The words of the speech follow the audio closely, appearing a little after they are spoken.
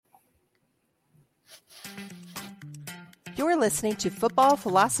You're listening to Football,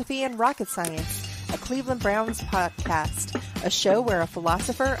 Philosophy, and Rocket Science, a Cleveland Browns podcast, a show where a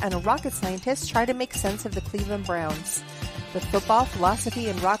philosopher and a rocket scientist try to make sense of the Cleveland Browns. The Football, Philosophy,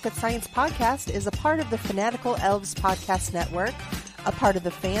 and Rocket Science podcast is a part of the Fanatical Elves Podcast Network, a part of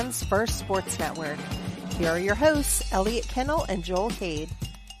the Fans First Sports Network. Here are your hosts, Elliot Kennel and Joel Cade.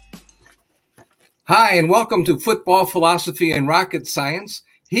 Hi, and welcome to Football, Philosophy, and Rocket Science.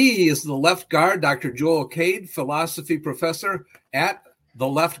 He is the left guard, Dr. Joel Cade, philosophy professor at the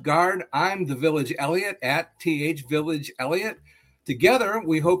left guard. I'm the Village Elliot at TH Village Elliot. Together,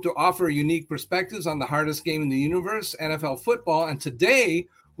 we hope to offer unique perspectives on the hardest game in the universe, NFL football. And today,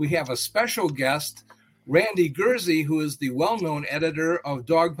 we have a special guest, Randy Gurzi, who is the well-known editor of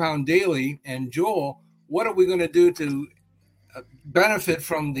Dog Pound Daily. And Joel, what are we going to do to benefit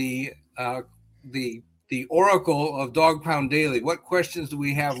from the oracle of Dog Pound Daily? What questions do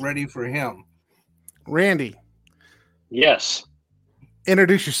we have ready for him? Randy. Yes.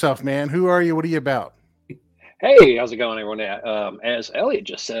 Introduce yourself, man. Who are you? What are you about? Hey, how's it going, everyone? As Elliot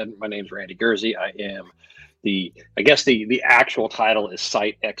just said, my name's Randy Gurzi. I am the actual title is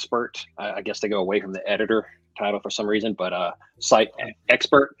site expert. I guess they go away from the editor title for some reason, but site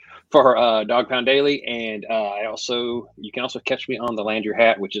expert for Dog Pound Daily. And you can also catch me on the Landry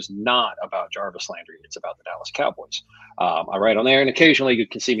Hat, which is not about Jarvis Landry. It's about the Dallas Cowboys. I write on there, and occasionally you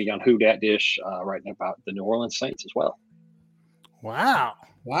can see me on Who Dat Dish writing about the New Orleans Saints as well. Wow.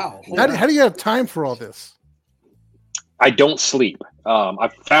 How do you have time for all this? I don't sleep.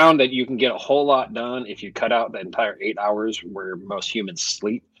 I've found that you can get a whole lot done if you cut out the entire 8 hours where most humans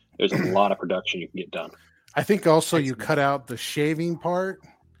sleep. There's a lot of production you can get done. I think also you cut out the shaving part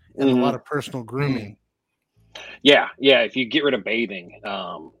and a lot of personal grooming. Yeah. If you get rid of bathing,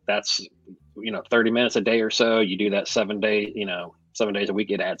 that's 30 minutes a day or so. You do that 7 days a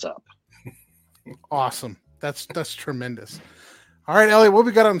week. It adds up. Awesome. That's tremendous. All right, Elliot, what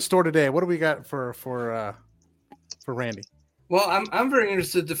we got on store today? What do we got for Randy? Well, I'm very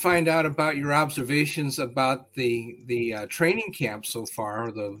interested to find out about your observations about the training camp so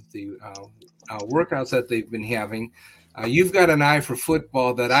far, the workouts that they've been having. You've got an eye for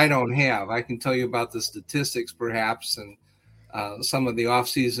football that I don't have. I can tell you about the statistics, perhaps, and some of the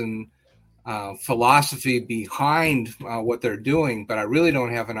off-season philosophy behind what they're doing, but I really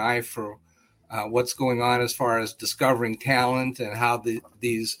don't have an eye for what's going on as far as discovering talent and how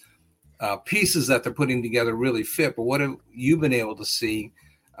these pieces that they're putting together really fit. But what have you been able to see,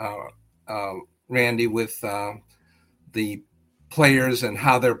 Randy, with the players and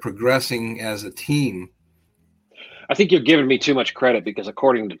how they're progressing as a team? I think you're giving me too much credit because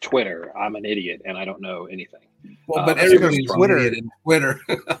according to Twitter, I'm an idiot and I don't know anything. Well, but everybody's Twitter.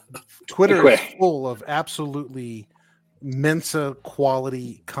 Twitter is full of absolutely Mensa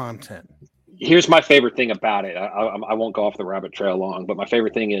quality content. Here's my favorite thing about it. I won't go off the rabbit trail long, but my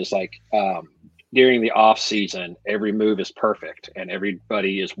favorite thing is during the off season, every move is perfect and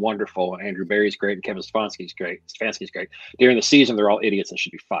everybody is wonderful. And Andrew Berry's great and Kevin Stefanski's great. During the season, they're all idiots and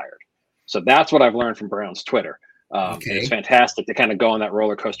should be fired. So that's what I've learned from Brown's Twitter. Okay. It's fantastic to kind of go on that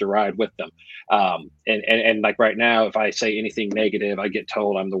roller coaster ride with them. And like right now, if I say anything negative, I get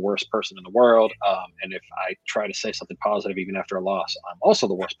told I'm the worst person in the world. And if I try to say something positive, even after a loss, I'm also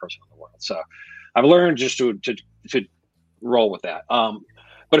the worst person in the world. So I've learned just to roll with that.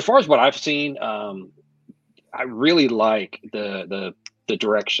 But as far as what I've seen, I really like the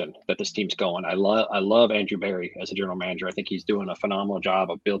direction that this team's going. I love Andrew Berry as a general manager. I think he's doing a phenomenal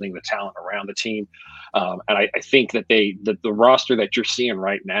job of building the talent around the team. And I think that the roster that you're seeing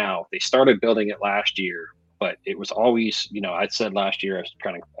right now, they started building it last year, but it was always, I'd said last year, I was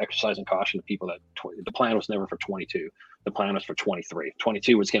kind of exercising caution to people that the plan was never for 22. The plan was for 23.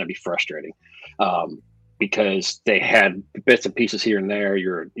 22 was going to be frustrating. Because they had bits and pieces here and there.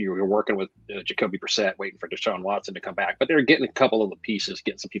 You're working with Jacoby Brissett, waiting for Deshaun Watson to come back, but they're getting a couple of the pieces,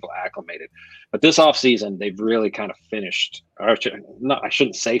 getting some people acclimated. But this offseason, they've really kind of finished. I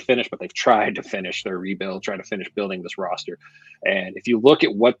shouldn't say finished, but they've tried to finish their rebuild, try to finish building this roster. And if you look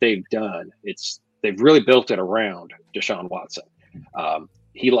at what they've done, they've really built it around Deshaun Watson.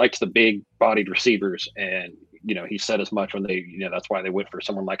 He likes the big-bodied receivers, and he said as much when they, that's why they went for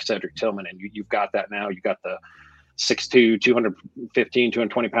someone like Cedric Tillman. And you've got that now. You've got the 6'2", 215,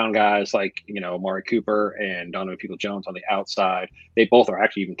 220-pound guys like, Amari Cooper and Donovan Peoples-Jones on the outside. They both are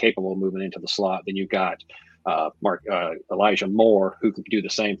actually even capable of moving into the slot. Then you've got Elijah Moore, who can do the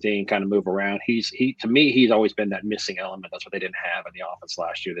same thing, kind of move around. To me, he's always been that missing element. That's what they didn't have in the offense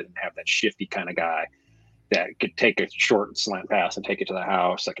last year. They didn't have that shifty kind of guy that could take a short slant pass and take it to the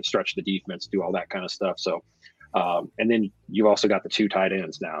house, that could stretch the defense, do all that kind of stuff. So, and then you've also got the two tight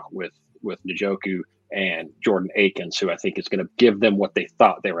ends now with Njoku and Jordan Akins, who I think is going to give them what they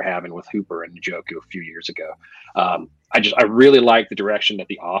thought they were having with Hooper and Njoku a few years ago. I really like the direction that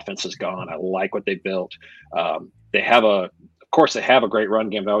the offense has gone. I like what they built. They have a great run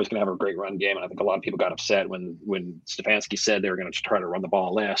game. They're always going to have a great run game. And I think a lot of people got upset when Stefanski said they were going to try to run the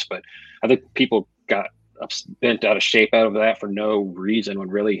ball less. But I think people got bent out of shape out of that for no reason, when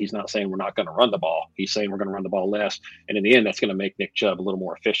really he's not saying we're not going to run the ball. He's saying we're going to run the ball less. And in the end, that's going to make Nick Chubb a little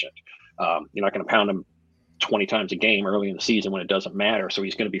more efficient. You're not going to pound him 20 times a game early in the season when it doesn't matter. So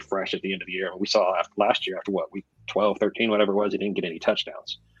he's going to be fresh at the end of the year. And we saw last year, after week 12, 13, whatever it was, he didn't get any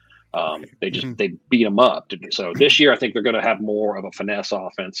touchdowns. They beat him up. So this year, I think they're going to have more of a finesse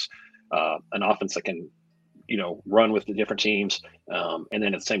offense, an offense that can, run with the different teams. And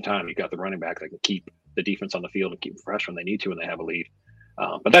then at the same time, you've got the running back that can keep the defense on the field and keep them fresh when they need to, when they have a lead.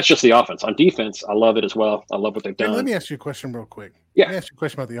 But that's just the offense. On defense, I love it as well. I love what they've done. Let me ask you a question real quick. Yeah. Let me ask you a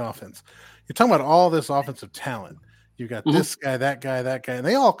question about the offense. You're talking about all this offensive talent. You got this guy, that guy, and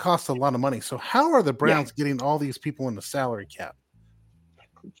they all cost a lot of money. So how are the Browns getting all these people in the salary cap?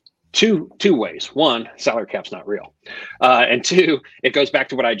 Two ways. One, salary cap's not real. And two, it goes back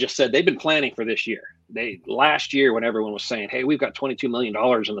to what I just said. They've been planning for this year. Last year, when everyone was saying, hey, we've got $22 million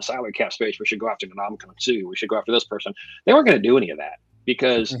in the salary cap space, we should go after Ndamukong Suh, we should go after this person. They weren't going to do any of that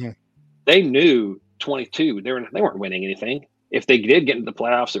because they knew 22, they weren't winning anything. If they did get into the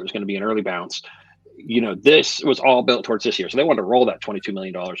playoffs, it was going to be an early bounce. This was all built towards this year. So they wanted to roll that $22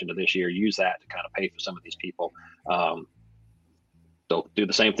 million into this year, use that to kind of pay for some of these people. They'll do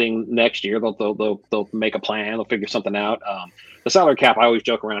the same thing next year. They'll make a plan. They'll figure something out. The salary cap, I always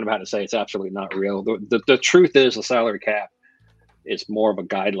joke around about and say it's absolutely not real. The truth is the salary cap is more of a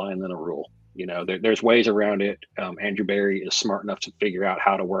guideline than a rule. There's ways around it. Andrew Berry is smart enough to figure out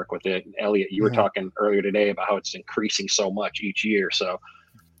how to work with it. And Elliot, you were talking earlier today about how it's increasing so much each year. So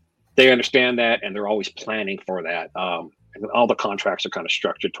they understand that, and they're always planning for that. And all the contracts are kind of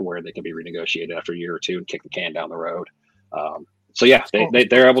structured to where they can be renegotiated after a year or two and kick the can down the road. So yeah,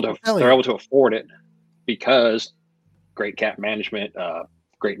 they're able to afford it because great cap management,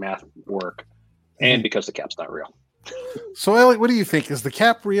 great math work, and because the cap's not real. So Elliot, what do you think? Is the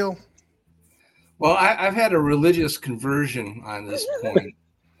cap real? Well, I've had a religious conversion on this point.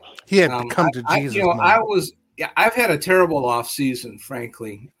 He had come to Jesus. I've had a terrible off season,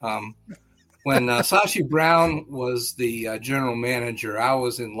 frankly. When Sashi Brown was the general manager, I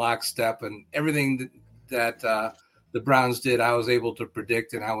was in lockstep, and everything that the Browns did, I was able to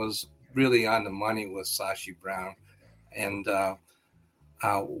predict, and I was really on the money with Sashi Brown. And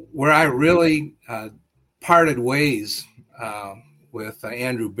where I really parted ways with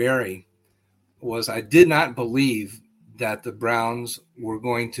Andrew Berry was I did not believe that the Browns were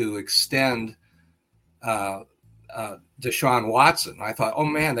going to extend Deshaun Watson. I thought, oh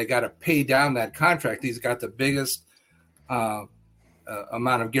man, they got to pay down that contract. He's got the biggest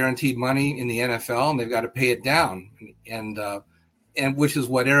amount of guaranteed money in the NFL, and they've got to pay it down. And which is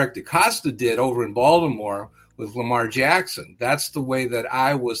what Eric DeCosta did over in Baltimore with Lamar Jackson. That's the way that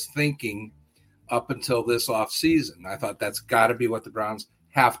I was thinking up until this offseason. I thought that's got to be what the Browns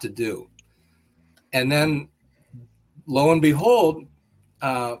have to do. And then, lo and behold,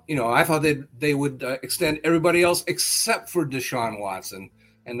 I thought they would extend everybody else except for Deshaun Watson.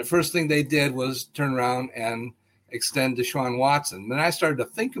 And the first thing they did was turn around and extend Deshaun Watson. Then I started to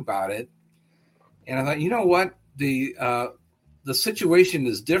think about it, and I thought, you know what? The situation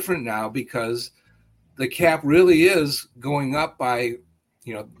is different now because the cap really is going up by,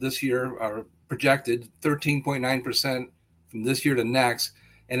 this year are projected 13.9% from this year to next.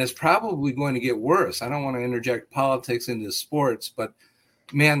 And it's probably going to get worse. I don't want to interject politics into sports, but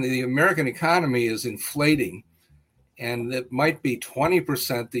man, the American economy is inflating, and it might be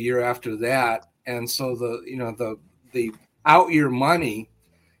 20% the year after that. And so the out year money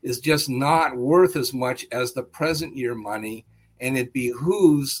is just not worth as much as the present year money, and it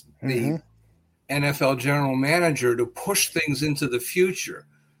behooves the NFL general manager to push things into the future.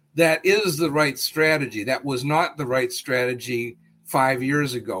 That is the right strategy. That was not the right strategy 5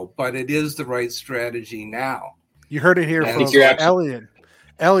 years ago, but it is the right strategy now. You heard it here from Elliot.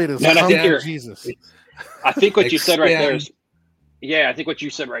 Elliot is Jesus. I think what you said right there is, I think what you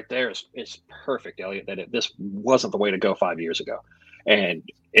said right there is perfect, Elliot, that this wasn't the way to go 5 years ago. And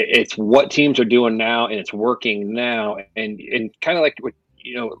it's what teams are doing now, and it's working now. And kind of like,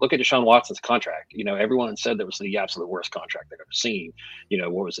 look at Deshaun Watson's contract. Everyone said that was the absolute worst contract they've ever seen.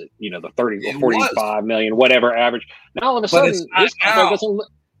 What was it? The 30 or 45 million, whatever average. Now all of a sudden, this contract doesn't look.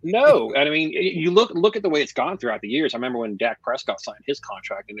 No, and I mean, you look at the way it's gone throughout the years. I remember when Dak Prescott signed his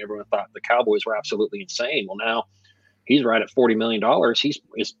contract, and everyone thought the Cowboys were absolutely insane. Well, now he's right at $40 million.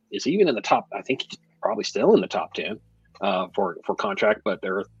 He's even in the top. I think probably still in the top 10 for contract, but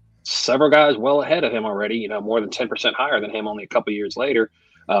there are several guys well ahead of him already, more than 10% higher than him only a couple years later.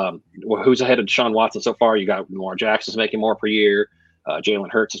 Who's ahead of Deshaun Watson so far? You got Lamar Jackson's making more per year.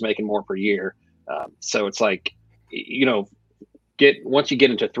 Jalen Hurts is making more per year. So it's like, once you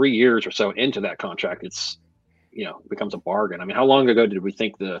get into 3 years or so into that contract, it's, it becomes a bargain. I mean, how long ago did we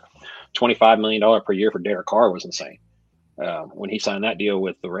think the $25 million per year for Derek Carr was insane? When he signed that deal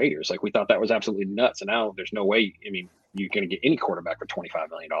with the Raiders, like, we thought that was absolutely nuts. And now there's no way. I mean, you're going to get any quarterback for $25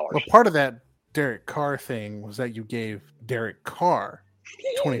 million. Well, part of that Derek Carr thing was that you gave Derek Carr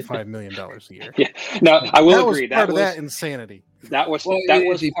 $25 million a year. Yeah, no, I will agree. That was part of that insanity. That was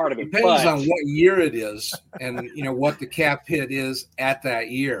part of it. Depends on what year it is, and what the cap hit is at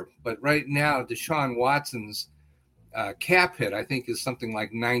that year. But right now, Deshaun Watson's cap hit, I think, is something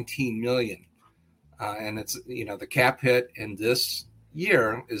like $19 million, and it's the cap hit in this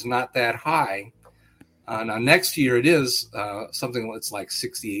year is not that high. Now next year it is something that's like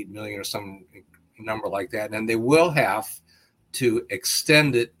 $68 million or some number like that, and they will have to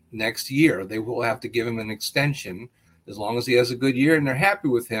extend it next year. They will have to give him an extension. As long as he has a good year and they're happy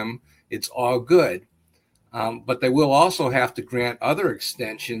with him, it's all good. But they will also have to grant other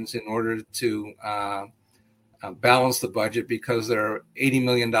extensions in order to balance the budget, because they're $80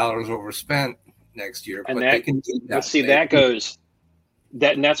 million overspent next year. And but that, they can do that. But see,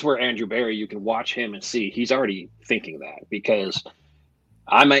 and that's where Andrew Berry, you can watch him and see he's already thinking that, because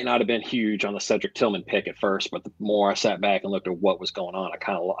I might not have been huge on the Cedric Tillman pick at first, but the more I sat back and looked at what was going on,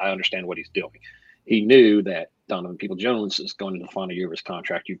 I understand what he's doing. He knew that Donovan Peoples-Jones is going into the final year of his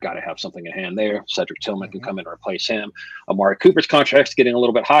contract. You've got to have something in hand there. Cedric Tillman can come in and replace him. Amari Cooper's contract's getting a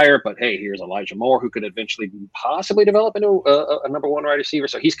little bit higher, but hey, here's Elijah Moore, who could eventually possibly develop into a number one wide receiver.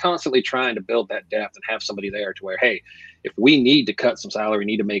 So he's constantly trying to build that depth and have somebody there to where, hey, if we need to cut some salary,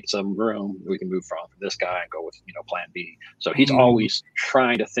 need to make some room, we can move from this guy and go with plan B. So he's always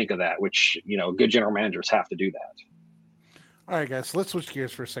trying to think of that, which good general managers have to do that. All right, guys, so let's switch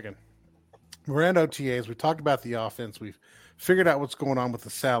gears for a second. We're at OTAs. We talked about the offense. We've figured out what's going on with the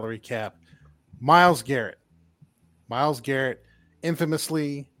salary cap. Myles Garrett,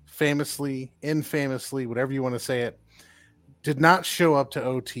 infamously, famously, infamously, whatever you want to say it, did not show up to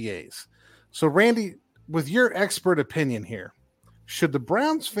OTAs. So, Randy, with your expert opinion here, should the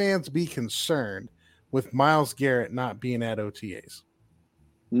Browns fans be concerned with Myles Garrett not being at OTAs?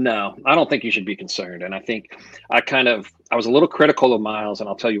 No, I don't think you should be concerned. And I think I was a little critical of Myles, and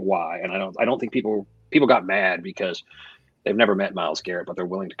I'll tell you why. And I don't think people got mad because they've never met Myles Garrett, but they're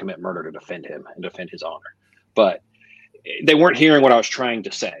willing to commit murder to defend him and defend his honor. But they weren't hearing what I was trying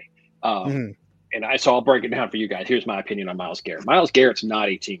to say. So I'll break it down for you guys. Here's my opinion on Myles Garrett. Myles Garrett's not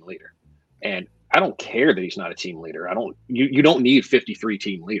a team leader. And I don't care that he's not a team leader. You don't need 53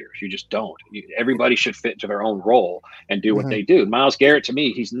 team leaders. You just don't. Everybody should fit into their own role and do what they do. Myles Garrett, to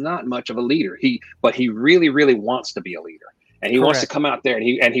me, he's not much of a leader. But he really, really wants to be a leader. And he wants to come out there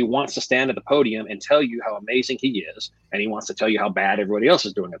and he wants to stand at the podium and tell you how amazing he is. And he wants to tell you how bad everybody else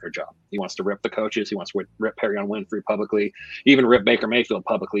is doing at their job. He wants to rip the coaches. He wants to rip Perrion Winfrey publicly, even rip Baker Mayfield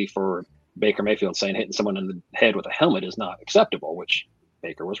publicly for Baker Mayfield saying hitting someone in the head with a helmet is not acceptable, which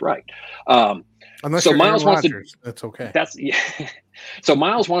Baker was right. Unless so you're Myles Aaron wants Rodgers, that's okay. So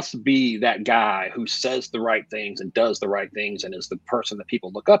Myles wants to be that guy who says the right things and does the right things and is the person that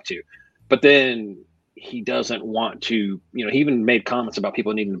people look up to. But then he doesn't want to, he even made comments about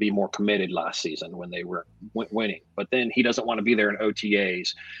people needing to be more committed last season when they were winning. But then he doesn't want to be there in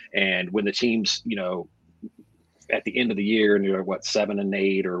OTAs. And when the team's, at the end of the year and you're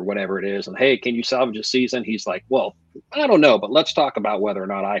 7-8 or whatever it is, and hey, can you salvage a season? He's like, well, I don't know, but let's talk about whether or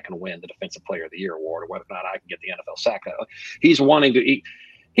not I can win the Defensive Player of the Year award or whether or not I can get the NFL sack. He's wanting to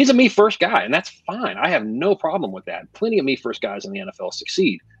he's a me first guy, and that's fine. I have no problem with that. Plenty of me first guys in the NFL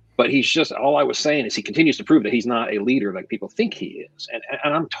succeed, but he's just, all I was saying is he continues to prove that he's not a leader like people think he is.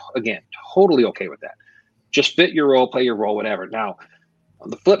 And I'm again, totally okay with that. Just fit your role, play your role, whatever. Now, on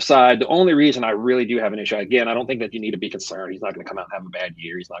the flip side, the only reason I really do have an issue, again, I don't think that you need to be concerned. He's not going to come out and have a bad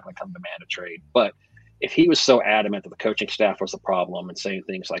year. He's not going to come demand a trade. But if he was so adamant that the coaching staff was the problem and saying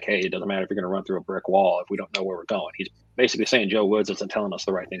things like, hey, it doesn't matter if you're going to run through a brick wall if we don't know where we're going. He's basically saying Joe Woods isn't telling us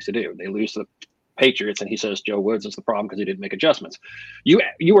the right things to do. They lose to the Patriots, and he says Joe Woods is the problem because he didn't make adjustments. You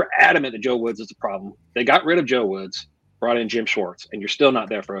were adamant that Joe Woods is the problem. They got rid of Joe Woods, brought in Jim Schwartz, and you're still not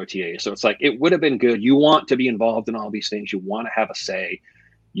there for OTA. So it's like, it would have been good. You want to be involved in all these things. You want to have a say.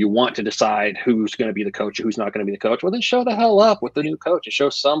 You want to decide who's going to be the coach or who's not going to be the coach. Well, then show the hell up with the new coach and show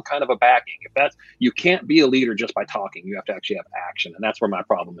some kind of a backing. You can't be a leader just by talking. You have to actually have action. And that's where my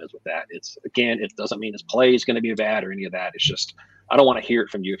problem is with that. It doesn't mean his play is going to be bad or any of that. It's just, I don't want to hear it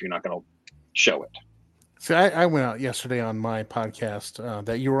from you if you're not going to show it. See, I went out yesterday on my podcast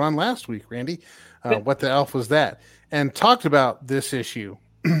that you were on last week, Randy. What the elf was that? And talked about this issue.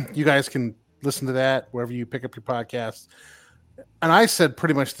 You guys can listen to that wherever you pick up your podcasts. And I said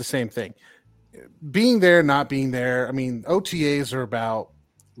pretty much the same thing. Being there, not being there. I mean, OTAs are about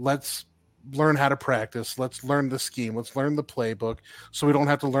let's learn how to practice. Let's learn the scheme. Let's learn the playbook so we don't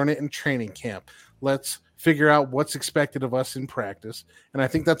have to learn it in training camp. Let's figure out what's expected of us in practice. And I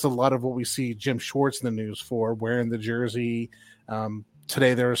think that's a lot of what we see Jim Schwartz in the news for, wearing the jersey.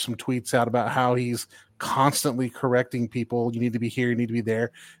 Today there are some tweets out about how he's constantly correcting people. You need to be here, you need to be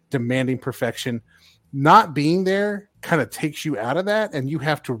there, demanding perfection. Not being there kind of takes you out of that, and you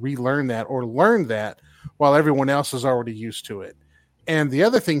have to relearn that or learn that while everyone else is already used to it. And the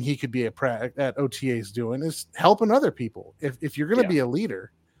other thing he could be at OTAs doing is helping other people. If you're going to be a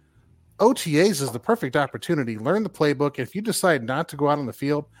leader, OTAs is the perfect opportunity. Learn the playbook. If you decide not to go out on the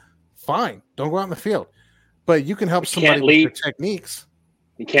field, fine. Don't go out in the field. But you can help somebody with their techniques.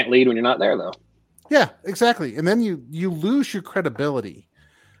 You can't lead when you're not there, though. Yeah, exactly. And then you lose your credibility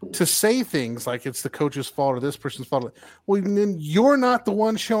to say things like it's the coach's fault or this person's fault. Well, then you're not the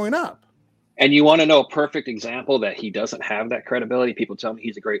one showing up. And you want to know a perfect example that he doesn't have that credibility? People tell me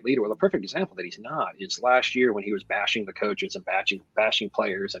he's a great leader. Well, the perfect example that he's not is last year when he was bashing the coaches and bashing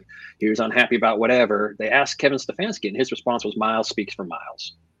players, and he was unhappy about whatever. They asked Kevin Stefanski, and his response was, Miles speaks for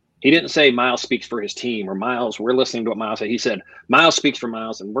Miles. He didn't say Miles speaks for his team or Miles, we're listening to what Miles said. He said, Miles speaks for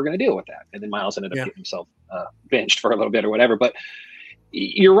Miles, and we're going to deal with that. And then Miles ended up getting himself benched for a little bit or whatever. But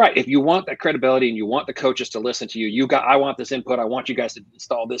you're right. If you want that credibility and you want the coaches to listen to you, I want this input. I want you guys to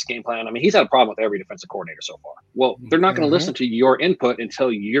install this game plan. I mean, he's had a problem with every defensive coordinator so far. Well, they're not going to listen to your input until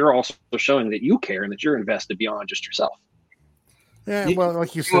you're also showing that you care and that you're invested beyond just yourself. Yeah, well,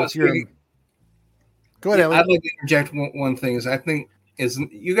 like you said, go ahead, Elliot. I'd like to interject one thing is I think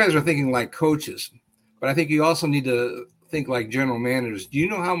you guys are thinking like coaches, but I think you also need to think like general managers. Do you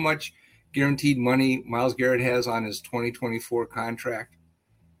know how much guaranteed money Myles Garrett has on his 2024 contract?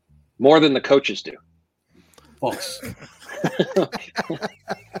 More than the coaches do. False.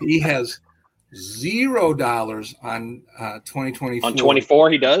 He has $0 on 2024. On 24,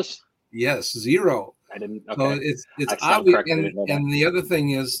 he does? Yes, zero. I didn't. Okay. So it's obvious. And the other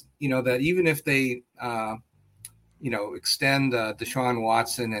thing is, that even if they, extend Deshaun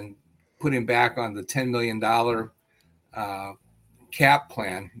Watson and put him back on the $10 million cap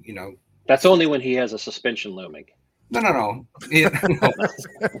plan, That's only when he has a suspension looming. No. But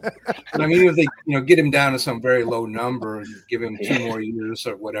I mean, if they, get him down to some very low number and give him 2 more years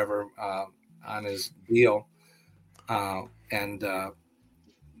or whatever on his deal, and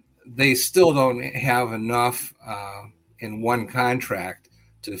they still don't have enough in one contract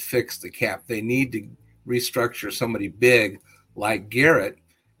to fix the cap. They need to restructure somebody big like Garrett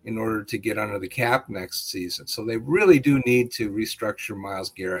in order to get under the cap next season. So they really do need to restructure Myles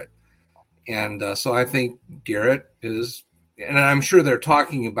Garrett. And so I think Garrett is, and I'm sure they're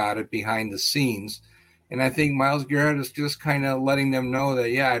talking about it behind the scenes. And I think Myles Garrett is just kind of letting them know that,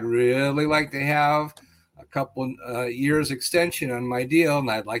 I'd really like to have a couple years extension on my deal,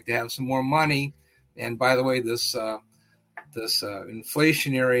 and I'd like to have some more money. And by the way, this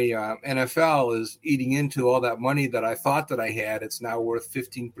inflationary NFL is eating into all that money that I thought that I had. It's now worth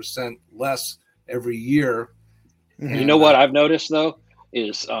 15% less every year. And, you know what I've noticed, though?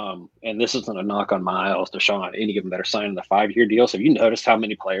 Is and this isn't a knock on Miles, Deshaun, any of them that are signing the 5-year deal. So you noticed how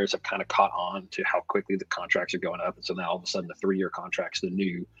many players have kind of caught on to how quickly the contracts are going up, and so now all of a sudden the 3-year contract's the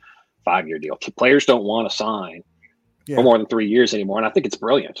new 5-year deal. So players don't want to sign for more than 3 years anymore, and I think it's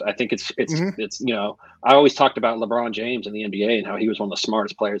brilliant. I think it's I always talked about LeBron James in the NBA and how he was one of the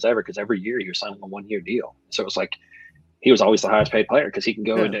smartest players ever because every year he was signing a 1-year deal. So it's like he was always the highest paid player because he can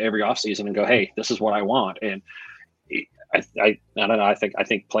go into every offseason and go, hey, this is what I want. And I don't know. I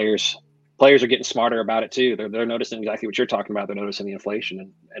think players are getting smarter about it too. They're noticing exactly what you're talking about. They're noticing the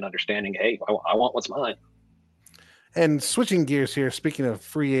inflation and understanding, hey, I want what's mine. And switching gears here, speaking of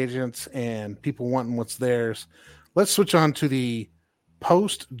free agents and people wanting what's theirs, let's switch on to the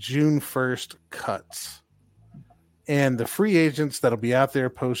post June 1st cuts and the free agents that'll be out there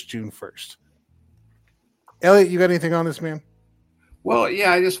post June 1st. Elliot, you got anything on this, man? Well,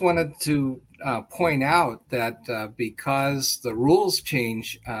 I just wanted to point out that because the rules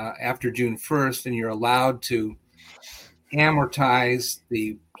change after June 1st and you're allowed to amortize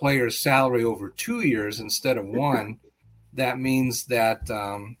the player's salary over 2 years instead of 1, that means that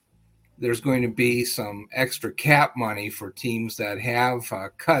there's going to be some extra cap money for teams that have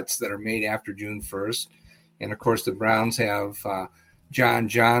cuts that are made after June 1st. And, of course, the Browns have John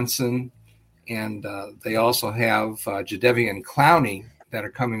Johnson, and they also have Jadeveon Clowney, that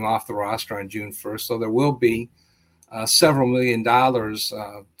are coming off the roster on June 1st. So there will be several $1 million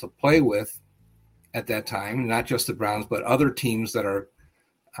to play with at that time, not just the Browns, but other teams that are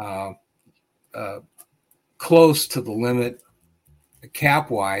close to the limit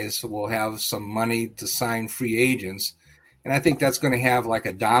cap-wise will have some money to sign free agents. And I think that's going to have like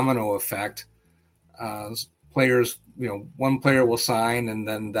a domino effect. Players, one player will sign, and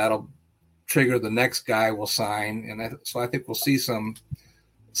then that'll trigger the next guy will sign. And so I think we'll see some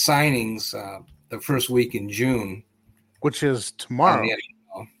signings the first week in June. Which is tomorrow.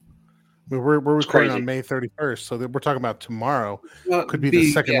 We're recording on May 31st, so we're talking about tomorrow. Well, could be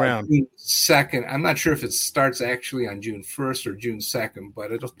the second round. June 2nd. I'm not sure if it starts actually on June 1st or June 2nd,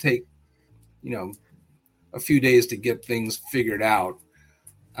 but it'll take, a few days to get things figured out.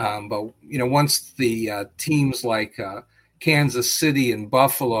 But once the teams like Kansas City and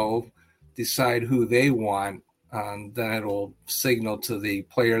Buffalo decide who they want, then it'll signal to the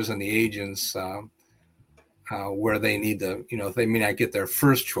players and the agents where they need to, they may not get their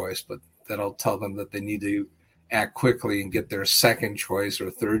first choice, but that'll tell them that they need to act quickly and get their second choice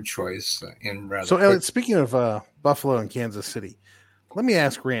or third choice in rather. So, Elliot, speaking of Buffalo and Kansas City, let me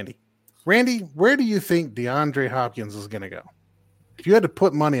ask Randy. Randy, where do you think DeAndre Hopkins is going to go? If you had to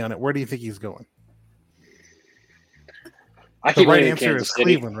put money on it, where do you think he's going? The right answer is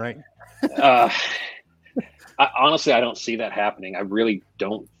Cleveland, right? Honestly, I don't see that happening. I really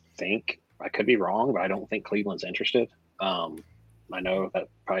don't think. I could be wrong, but I don't think Cleveland's interested. I know that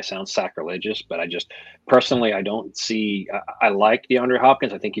probably sounds sacrilegious, but I don't see. I like DeAndre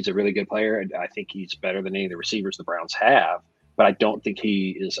Hopkins. I think he's a really good player. I think he's better than any of the receivers the Browns have, but I don't think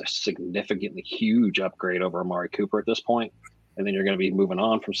he is a significantly huge upgrade over Amari Cooper at this point. And then you're going to be moving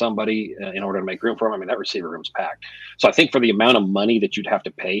on from somebody in order to make room for him. I mean, that receiver room's packed. So I think for the amount of money that you'd have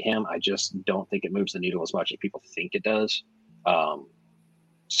to pay him, I just don't think it moves the needle as much as people think it does.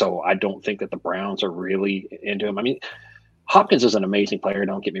 So I don't think that the Browns are really into him. I mean, Hopkins is an amazing player,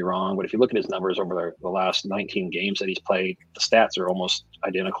 don't get me wrong, but if you look at his numbers over the last 19 games that he's played, the stats are almost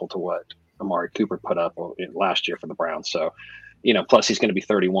identical to what Amari Cooper put up last year for the Browns. So, plus he's going to be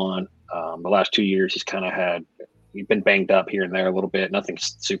 31. The last 2 years he's been banged up here and there a little bit, nothing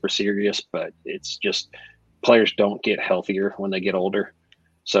super serious, but it's just players don't get healthier when they get older.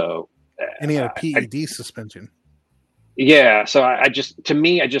 So, and he had a PED suspension. Yeah. So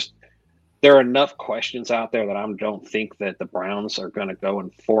there are enough questions out there that I don't think that the Browns are going to go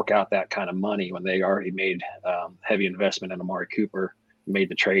and fork out that kind of money when they already made heavy investment in Amari Cooper, made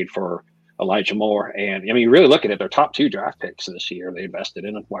the trade for Elijah Moore. And I mean, you really look at it, their top 2 draft picks this year, they invested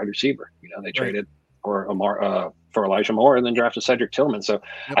in a wide receiver. They traded for Elijah Moore and then drafted Cedric Tillman. So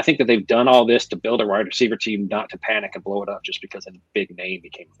I think that they've done all this to build a wide receiver team, not to panic and blow it up just because a big name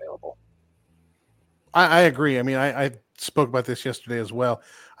became available. I agree. I mean, I spoke about this yesterday as well.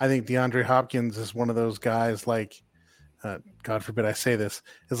 I think DeAndre Hopkins is one of those guys like, God forbid I say this,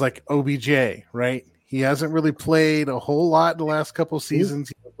 is like OBJ, right? He hasn't really played a whole lot in the last couple of seasons.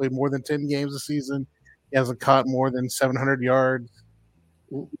 He hasn't played more than 10 games a season. He hasn't caught more than 700 yards.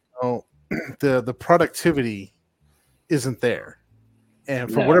 The productivity isn't there. And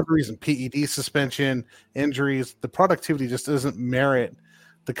for whatever reason, PED suspension, injuries, the productivity just doesn't merit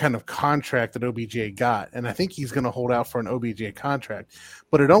the kind of contract that OBJ got. And I think he's going to hold out for an OBJ contract.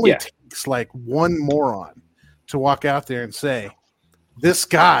 But it only takes like one moron to walk out there and say, this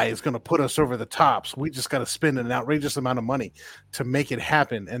guy is going to put us over the top. So we just got to spend an outrageous amount of money to make it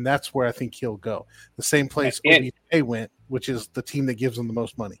happen. And that's where I think he'll go. The same place OBJ went, which is the team that gives him the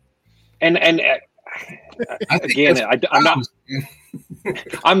most money. And again,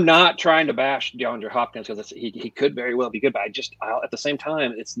 I'm not trying to bash DeAndre Hopkins because he could very well be good, but at the same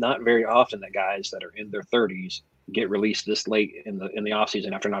time, it's not very often that guys that are in their 30s get released this late in the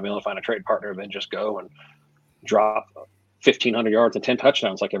offseason after not being able to find a trade partner, then just go and drop 1,500 yards and 10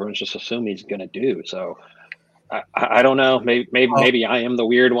 touchdowns like everyone's just assuming he's going to do. So I don't know. Maybe I am the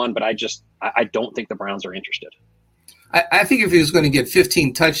weird one, but I don't think the Browns are interested. I think if he was going to get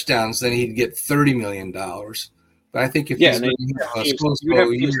 15 touchdowns, then he'd get $30 million. But I think if he's going to have a slow year,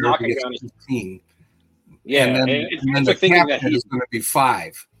 he gets 15. Yeah, and then the cap is going to be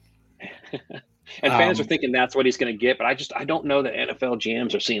 5. And fans are thinking that's what he's going to get, but I don't know that NFL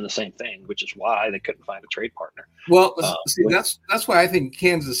GMs are seeing the same thing, which is why they couldn't find a trade partner. Well, that's why I think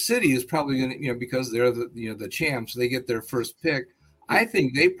Kansas City is probably going to, because they're the champs, they get their first pick. I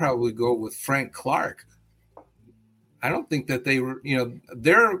think they probably go with Frank Clark. I don't think that they were,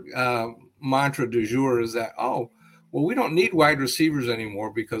 their mantra du jour is that, we don't need wide receivers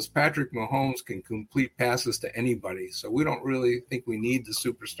anymore because Patrick Mahomes can complete passes to anybody. So we don't really think we need the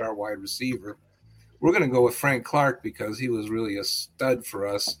superstar wide receiver. we're going to go with Frank Clark because he was really a stud for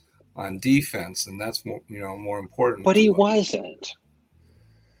us on defense, and that's more important. But he wasn't.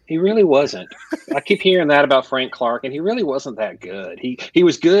 He really wasn't. I keep hearing that about Frank Clark, and he really wasn't that good. He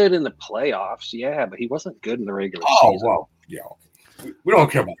was good in the playoffs, yeah, but he wasn't good in the regular season. Oh, well, yeah. We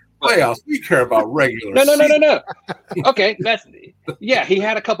don't care about playoffs. We care about regular season. No. Okay, he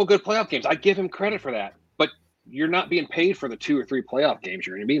had a couple good playoff games. I give him credit for that. But you're not being paid for the 2 or 3 playoff games.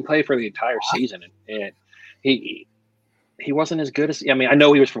 You're being paid for the entire season. And he wasn't as good as – I mean, I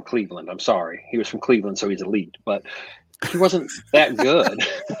know he was from Cleveland. I'm sorry. He was from Cleveland, so he's elite. But – he wasn't that good.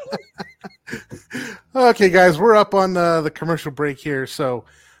 Okay, guys, we're up on the commercial break here. So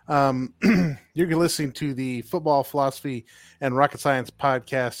you're listening to the Football Philosophy and Rocket Science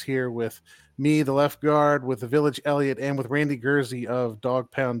podcast here with me, the left guard, with the Village Elliott, and with Randy Gurzi of Dog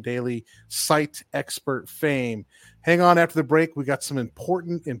Pound Daily site expert fame. Hang on after the break. We got some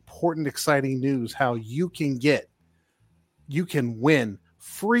important, exciting news how you can win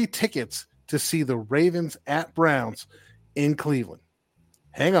free tickets to see the Ravens at Browns in Cleveland.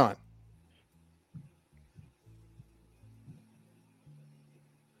 Hang on.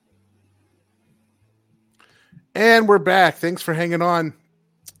 And we're back. Thanks for hanging on.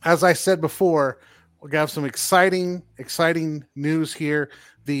 As I said before, we have some exciting news here.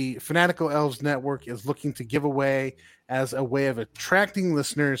 The Fanatical Elves Network is looking to give away, as a way of attracting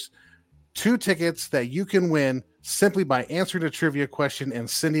listeners, 2 tickets that you can win simply by answering a trivia question and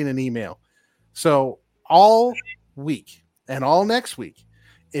sending an email. So all week and all next week,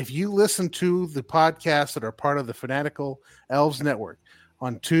 if you listen to the podcasts that are part of the Fanatical Elves Network,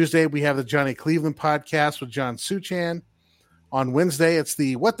 on Tuesday, we have the Johnny Cleveland podcast with John Suchan. On Wednesday, it's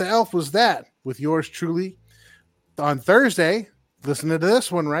the What the Elf Was That with yours truly. On Thursday, listen to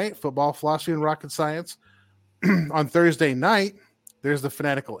this one, right? Football Philosophy and Rocket Science. On Thursday night, there's the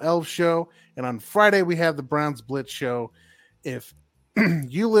Fanatical Elves show. And on Friday, we have the Browns Blitz show. If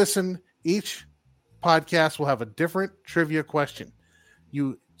you listen, each podcast will have a different trivia question.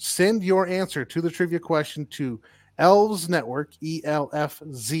 You send your answer to the trivia question to Elves Network,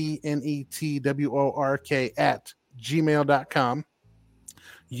 ELFZNETWORK at gmail.com.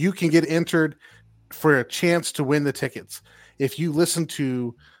 You can get entered for a chance to win the tickets. If you listen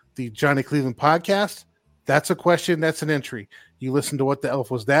to the Johnny Cleveland podcast, that's a question, that's an entry. You listen to What the Elf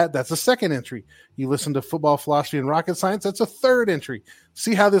Was That? That's a second entry. You listen to Football Philosophy and Rocket Science, that's a third entry.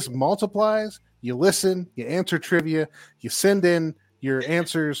 See how this multiplies? You listen, you answer trivia, you send in your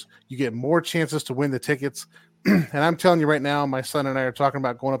answers, you get more chances to win the tickets. And I'm telling you right now, my son and I are talking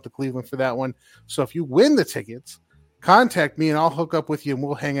about going up to Cleveland for that one. So if you win the tickets, contact me and I'll hook up with you and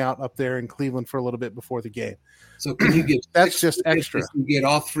we'll hang out up there in Cleveland for a little bit before the game. So can you get that's just extra? You get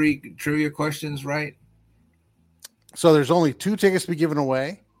all 3 trivia questions right? So there's only 2 tickets to be given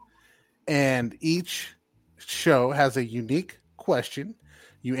away, and each show has a unique question.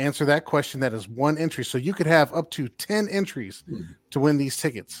 You answer that question, that is 1 entry. So you could have up to 10 entries to win these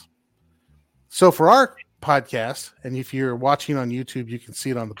tickets. So for our podcast, and if you're watching on YouTube, you can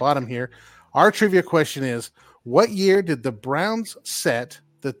see it on the bottom here. Our trivia question is, what year did the Browns set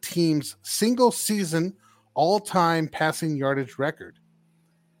the team's single season all-time passing yardage record?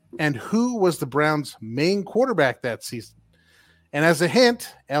 And who was the Browns' main quarterback that season? And as a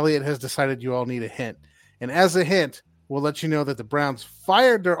hint, Elliot has decided you all need a hint. And as a hint, we'll let you know that the Browns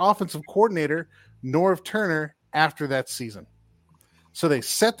fired their offensive coordinator, Norv Turner, after that season. So they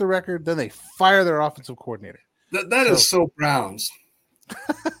set the record, then they fire their offensive coordinator. That is so Browns.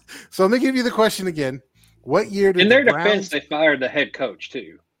 So let me give you the question again. What year did in their the Browns... defense, they fired the head coach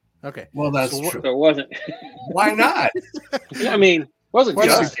too? Okay. Well, that's true. So it wasn't. Why not? I mean, it wasn't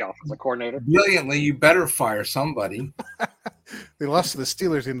just the offensive coordinator. Brilliantly, you better fire somebody. They lost to the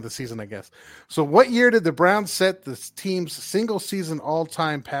Steelers into the season, I guess. So what year did the Browns set the team's single-season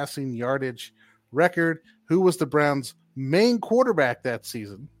all-time passing yardage record? Who was the Browns' main quarterback that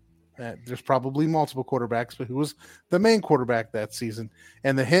season? There's probably multiple quarterbacks, but who was the main quarterback that season?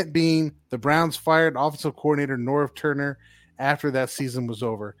 And the hint being the Browns fired offensive coordinator Norv Turner after that season was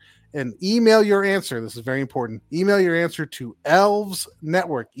over. And email your answer. This is very important. Email your answer to Elves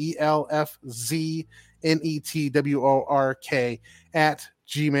Network, ELFZNETWORK at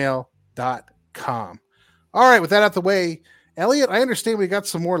gmail.com. All right, with that out the way, Elliot, I understand we got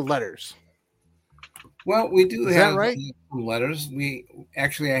some more letters. Well, we do Is have that right? some letters. I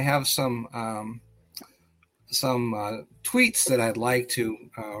have some tweets that I'd like to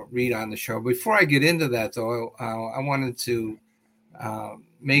read on the show. Before I get into that, though, I wanted to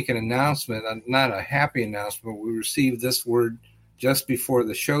make an announcement, not a happy announcement. We received this word just before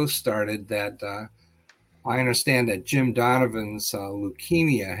the show started that I understand that Jim Donovan's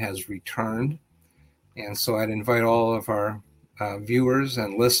leukemia has returned. And so I'd invite all of our viewers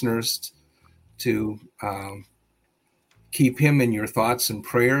and listeners to keep him in your thoughts and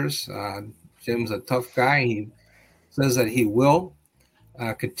prayers. Jim's a tough guy. He says that he will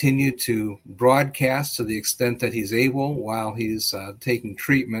continue to broadcast to the extent that he's able while he's taking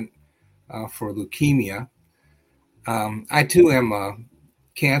treatment for leukemia. I too am a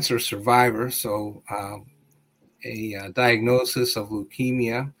cancer survivor, so a diagnosis of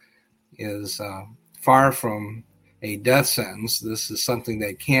leukemia is far from a death sentence. This is something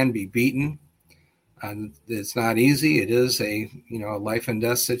that can be beaten. It's not easy. It is a life and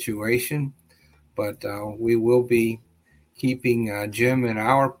death situation, but we will be keeping Jim in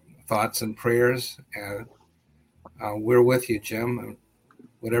our thoughts and prayers. We're with you, Jim.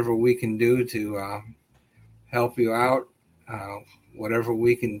 Whatever we can do to help you out, whatever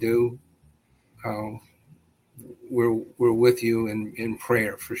we can do, we're with you in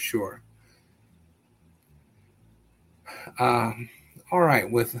prayer for sure. All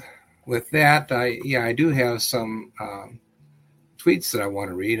right, with that, I do have some tweets that I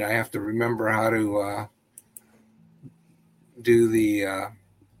want to read. I have to remember how to do the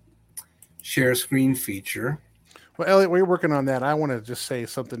share screen feature. Well, Elliot, we're working on that. I want to just say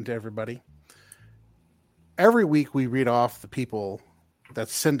something to everybody. Every week we read off the people that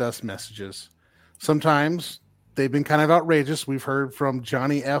send us messages. Sometimes they've been kind of outrageous. We've heard from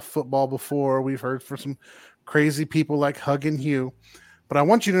Johnny F. Football before. We've heard from some crazy people like Hug and Hugh. But I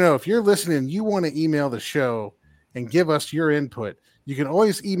want you to know, if you're listening and you want to email the show and give us your input, you can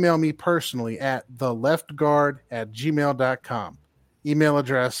always email me personally at theleftguard@gmail.com. Email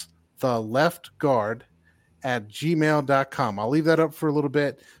address, theleftguard@gmail.com. I'll leave that up for a little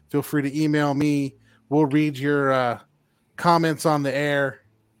bit. Feel free to email me. We'll read your comments on the air,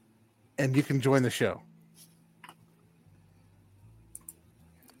 and you can join the show.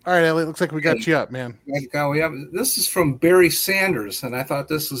 All right, Elliot, looks like we got you up, man. This is from Barry Sanders, and I thought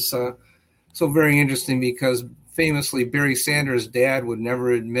this was so very interesting because famously Barry Sanders' dad would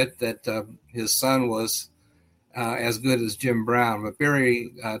never admit that his son was as good as Jim Brown. But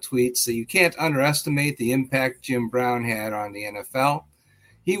Barry tweets that you can't underestimate the impact Jim Brown had on the NFL.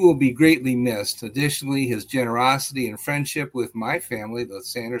 He will be greatly missed. Additionally, his generosity and friendship with my family, the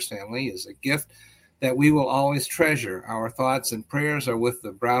Sanders family, is a gift that we will always treasure. Our thoughts and prayers are with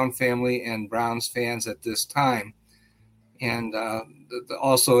the Brown family and Browns fans at this time. And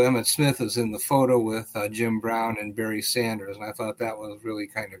also Emmett Smith is in the photo with Jim Brown and Barry Sanders, and I thought that was really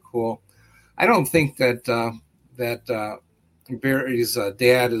kind of cool. I don't think that Barry's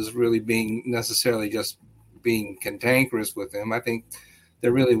dad is really being necessarily just being cantankerous with him. I think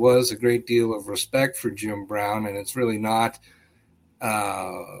there really was a great deal of respect for Jim Brown, and it's really not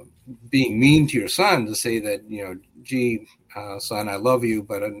being mean to your son to say that, gee, son, I love you,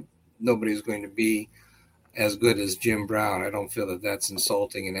 but nobody's going to be as good as Jim Brown. I don't feel that that's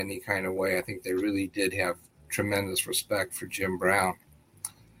insulting in any kind of way. I think they really did have tremendous respect for Jim Brown.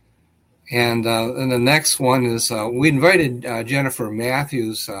 And the next one is we invited Jennifer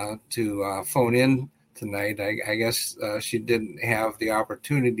Matthews to phone in tonight. I guess she didn't have the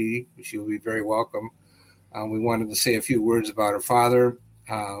opportunity. She'll be very welcome. We wanted to say a few words about her father,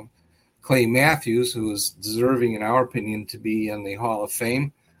 Clay Matthews, who is deserving, in our opinion, to be in the Hall of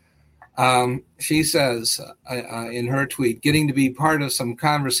Fame. She says in her tweet, getting to be part of some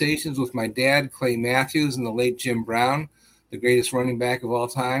conversations with my dad, Clay Matthews, and the late Jim Brown, the greatest running back of all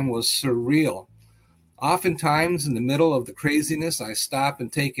time, was surreal. Oftentimes, in the middle of the craziness, I stop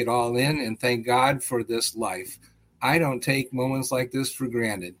and take it all in and thank God for this life. I don't take moments like this for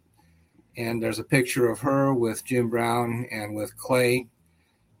granted. And there's a picture of her with Jim Brown and with Clay,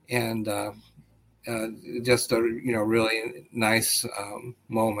 and just a really nice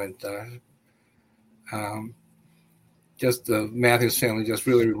moment. Just the Matthews family, just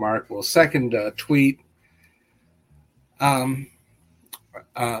really remarkable. Second tweet. These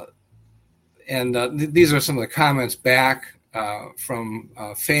are some of the comments back from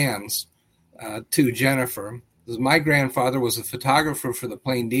fans to Jennifer. This is, my grandfather was a photographer for the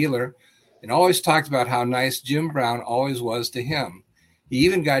Plain Dealer and always talked about how nice Jim Brown always was to him. He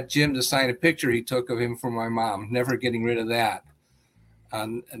even got Jim to sign a picture he took of him for my mom, never getting rid of that.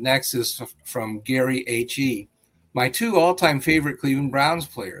 Next is from Gary H.E. My two all-time favorite Cleveland Browns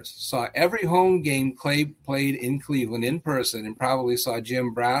players. Saw every home game Clay played in Cleveland in person and probably saw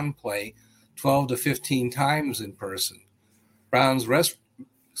Jim Brown play 12 to 15 times in person. Brown's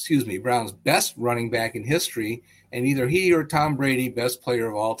best running back in history, and either he or Tom Brady best player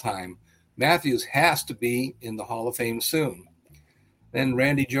of all time. Matthews has to be in the Hall of Fame soon. Then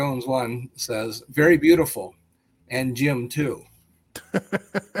Randy Jones 1 says, very beautiful, and Jim too.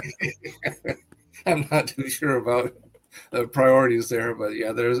 I'm not too sure about the priorities there, but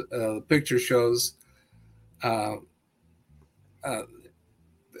yeah, there's the picture shows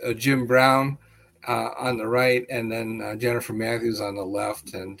Jim Brown on the right, and then Jennifer Matthews on the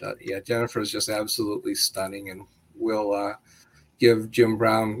left. And yeah, Jennifer is just absolutely stunning, and we'll give Jim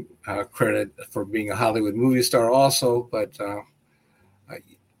Brown credit for being a Hollywood movie star also,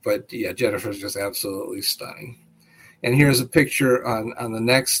 but yeah, Jennifer is just absolutely stunning. And here's a picture on the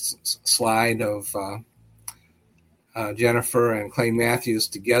next slide of Jennifer and Clay Matthews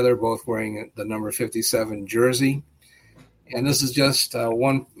together, both wearing the number 57 jersey. And this is just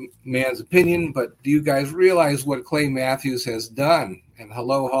one man's opinion, but do you guys realize what Clay Matthews has done? And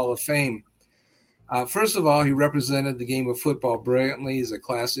hello, Hall of Fame. First of all, he represented the game of football brilliantly. He's a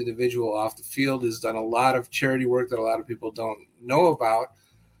class individual off the field. He's done a lot of charity work that a lot of people don't know about.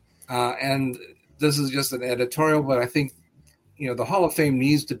 And this is just an editorial, but I think, the Hall of Fame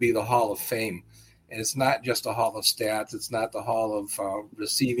needs to be the Hall of Fame. And it's not just a Hall of Stats. It's not the Hall of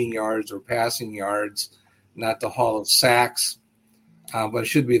receiving yards or passing yards, not the Hall of Sacks, but it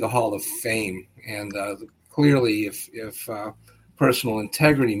should be the Hall of Fame. And clearly, if personal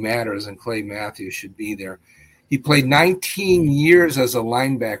integrity matters, and Clay Matthews should be there. He played 19 years as a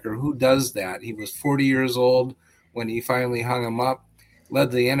linebacker. Who does that? He was 40 years old when he finally hung him up.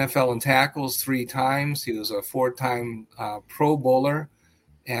 Led the NFL in tackles 3 times. He was a 4-time Pro Bowler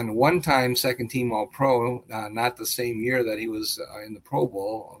and 1-time second-team All-Pro, not the same year that he was in the Pro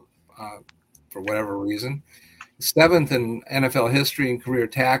Bowl for whatever reason. 7th in NFL history in career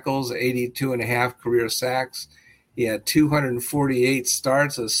tackles, 82.5 career sacks. He had 248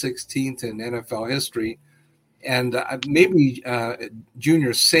 starts, a 16th in NFL history. And maybe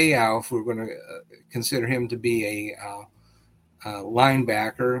Junior Seau, if we're going to consider him to be a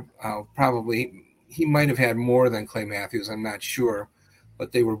linebacker, probably he might have had more than Clay Matthews, I'm not sure.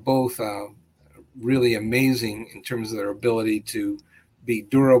 But they were both really amazing in terms of their ability to be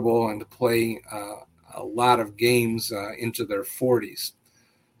durable and to play a lot of games into their 40s.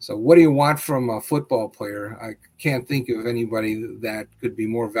 So what do you want from a football player? I can't think of anybody that could be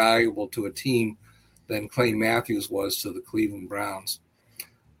more valuable to a team than Clay Matthews was to the Cleveland Browns.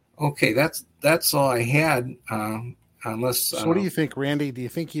 Okay, that's all I had. Unless. So what do you think, Randy? Do you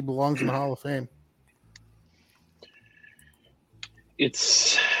think he belongs in the Hall of Fame?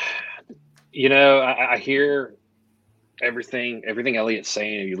 It's, I hear everything Elliot's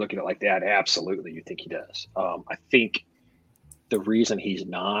saying. If you look at it like that, absolutely, you think he does. I think the reason he's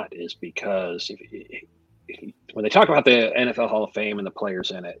not is because when they talk about the NFL Hall of Fame and the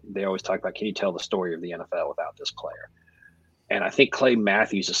players in it, they always talk about, can you tell the story of the NFL without this player? And I think Clay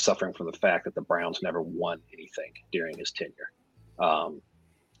Matthews is suffering from the fact that the Browns never won anything during his tenure.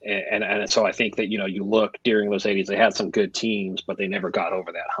 And so I think that, you look during those 80s, they had some good teams, but they never got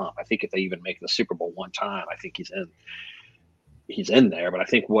over that hump. I think if they even make the Super Bowl one time, I think he's in there. But I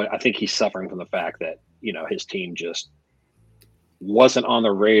think he's suffering from the fact that, his team just wasn't on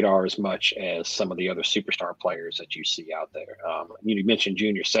the radar as much as some of the other superstar players that you see out there. You mentioned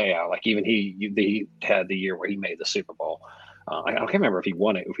Junior Seau, like even he had the year where he made the Super Bowl. I can't remember if he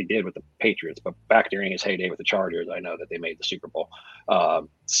won it, if he did with the Patriots, but back during his heyday with the Chargers, I know that they made the Super Bowl.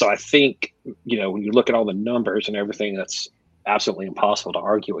 So I think, when you look at all the numbers and everything, that's absolutely impossible to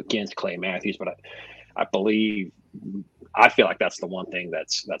argue against Clay Matthews. But I feel like that's the one thing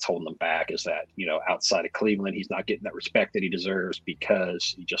that's holding them back is that, outside of Cleveland, he's not getting that respect that he deserves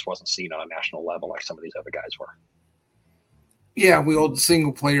because he just wasn't seen on a national level like some of these other guys were. Yeah, we hold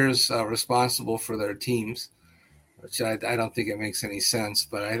single players responsible for their teams, which I don't think it makes any sense,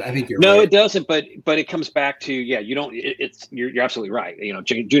 but I think you're right. No, it doesn't. But it comes back to, you don't. You're absolutely right.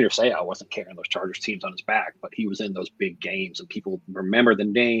 Junior Seau wasn't carrying those Chargers teams on his back, but he was in those big games, and people remember the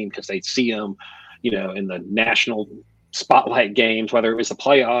name because they'd see him, in the national spotlight games, whether it was the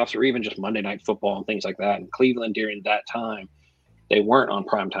playoffs or even just Monday Night Football and things like that. And Cleveland during that time, they weren't on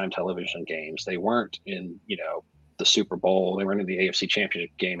primetime television games. They weren't in, the Super Bowl. They weren't in the AFC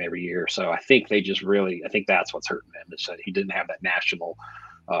Championship game every year. So I think I think that's what's hurting him is that he didn't have that national,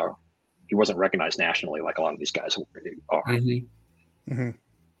 he wasn't recognized nationally like a lot of these guys are. Mm-hmm. Mm-hmm.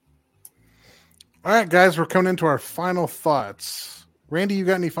 All right, guys, we're coming into our final thoughts. Randy, you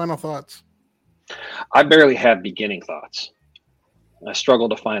got any final thoughts? I barely have beginning thoughts. I struggle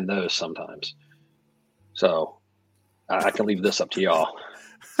to find those sometimes. So I can leave this up to y'all.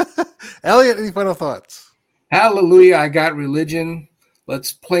 Elliot, any final thoughts? Hallelujah, I got religion.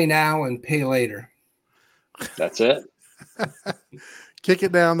 Let's play now and pay later. That's it. Kick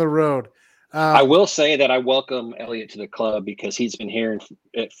it down the road. I will say that I welcome Elliot to the club because he's been hearing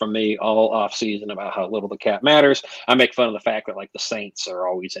it from me all off season about how little the cap matters. I make fun of the fact that like the Saints are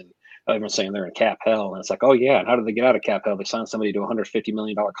always in, everyone's saying they're in cap hell. And it's like, oh yeah. And how did they get out of cap hell? They signed somebody to a $150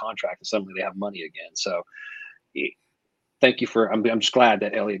 million contract and suddenly they have money again. So thank you for, I'm just glad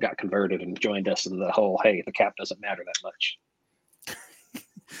that Elliot got converted and joined us in the whole, hey, the cap doesn't matter that much.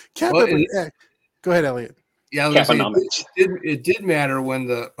 Go ahead, Elliot. Yeah, it did matter when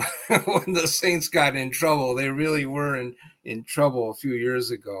the when the Saints got in trouble. They really were in trouble a few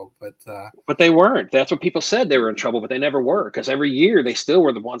years ago, but they weren't. That's what people said, they were in trouble, but they never were, because every year they still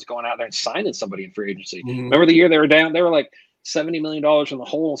were the ones going out there and signing somebody in free agency. Mm-hmm. Remember the year they were down? They were like $70 million in the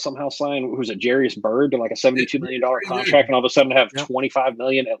hole and somehow signed, who was it, Jarius Byrd to like a $72 million contract, and all of a sudden have $25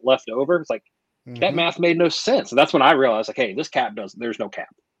 million left over. It's like that math made no sense. And that's when I realized, like, hey, this cap there's no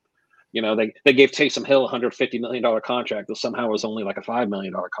cap. You know, they gave Taysom Hill a $150 million contract that somehow was only like a $5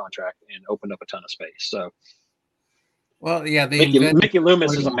 million contract and opened up a ton of space. So, well, yeah, Mickey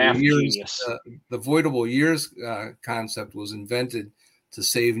Loomis is a math genius. The voidable years concept was invented to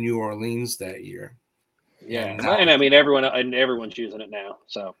save New Orleans that year. Yeah, and I mean everyone's using it now.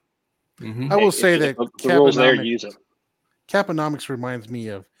 So, I will say that the rules there use it. Caponomics reminds me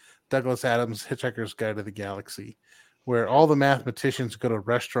of Douglas Adams' Hitchhiker's Guide to the Galaxy, where all the mathematicians go to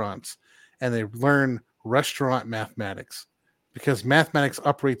restaurants and they learn restaurant mathematics, because mathematics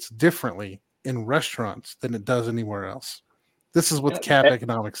operates differently in restaurants than it does anywhere else. This is what cap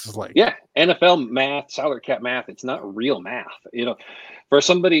economics is like. Yeah, NFL math, salary cap math, it's not real math. You know, for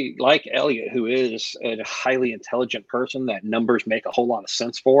somebody like Elliot, who is a highly intelligent person that numbers make a whole lot of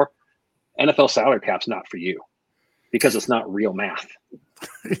sense for, NFL salary cap's not for you because it's not real math.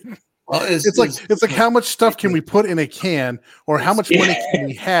 Well, it's like how much stuff can we put in a can, or how much money can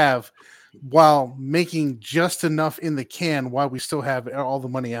we have while making just enough in the can while we still have all the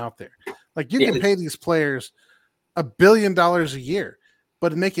money out there. Like you can pay these players $1 billion a year,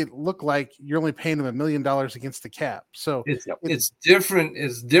 but make it look like you're only paying them $1 million against the cap. So it's different.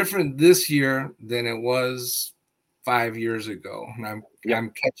 It's different this year than it was 5 years ago, and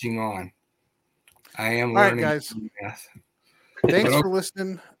I'm catching on. I am learning. All right, guys. Math. Thanks for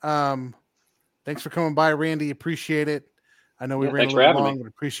listening. Thanks for coming by, Randy. Appreciate it. I know we ran a little long, but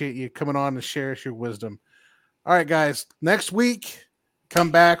appreciate you coming on to share us your wisdom. All right, guys. Next week, come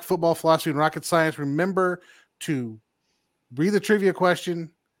back. Football, philosophy, and rocket science. Remember to read the trivia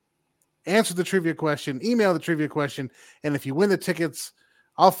question, answer the trivia question, email the trivia question, and if you win the tickets,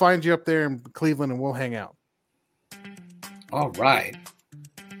 I'll find you up there in Cleveland and we'll hang out. All right.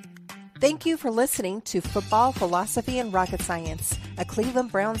 Thank you for listening to Football, Philosophy, and Rocket Science, a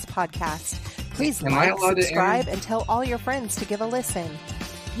Cleveland Browns podcast. Please like, subscribe, and tell all your friends to give a listen.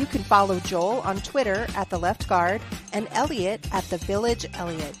 You can follow Joel on Twitter at The Left Guard and Elliot at The Village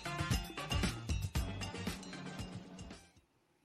Elliot.